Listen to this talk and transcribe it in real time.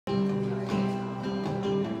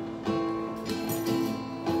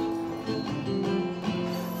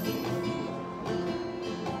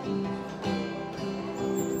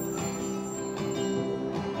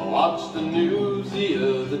watched the news the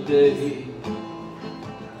other day.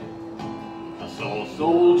 I saw a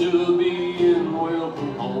soldier being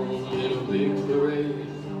welcomed home in a big parade.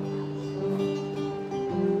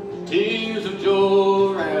 Tears of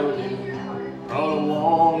joy around him brought a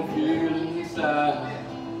warm feeling inside.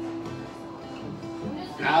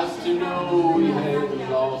 Nice to know we hadn't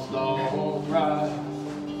lost all pride.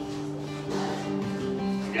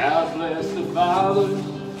 God bless the fathers,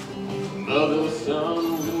 mothers,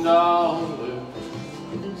 sons, and daughters,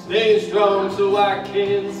 staying strong so I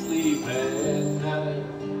can sleep at night,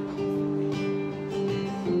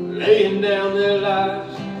 laying down their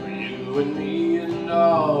lives for you and me and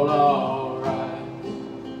all alright.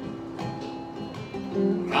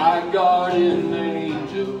 My guardian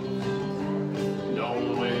angels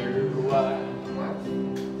don't wear white.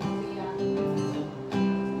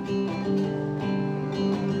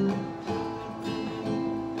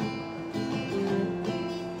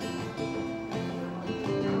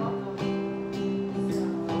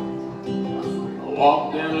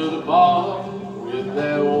 Walked down to the bar with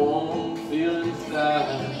that warm feeling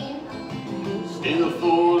inside, still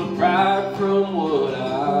full of pride from what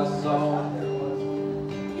I saw.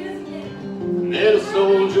 Met a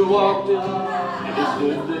soldier walked in, and he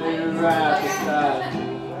stood there right beside me.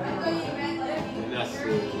 And I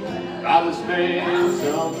said, "I this man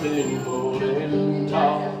something bold and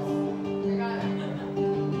tall."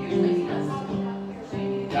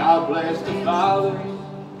 God bless the fathers,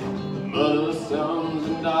 mothers, sons,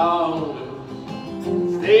 and daughters,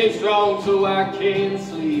 staying strong so I can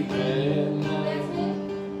sleep at night,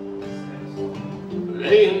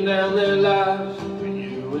 laying down their lives for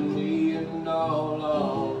you and me and all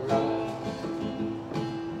alright.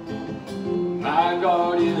 My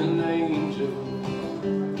guardian angel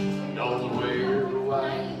don't wear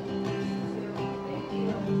white.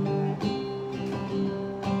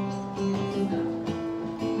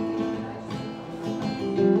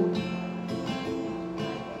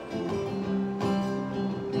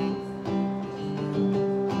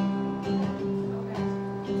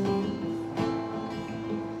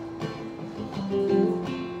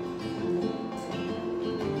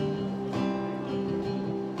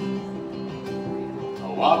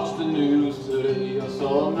 Watched the news today, I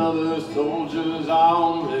saw another soldier's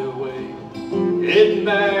on their way, heading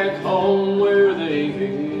back home where they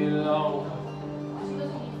belong.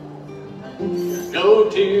 There's no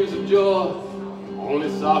tears of joy, only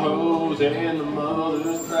sorrows and the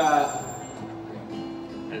mother's cry,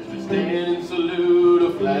 as we stand and salute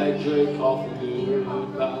a flag draped coffin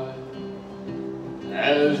goodbye.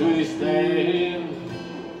 As we stand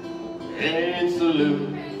and salute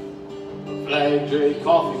flag draped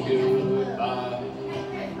coffin goodbye.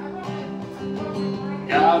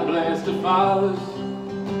 God bless the fathers,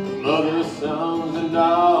 mothers, sons, and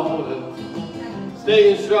daughters,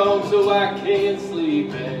 staying strong so I can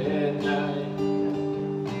sleep at night,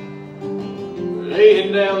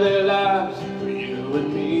 laying down their lives for you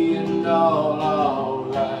and me and all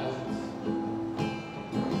alright.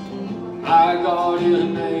 My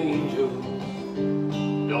guardian angels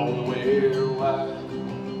don't wear white.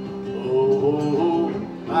 Oh,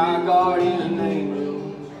 my guardian angel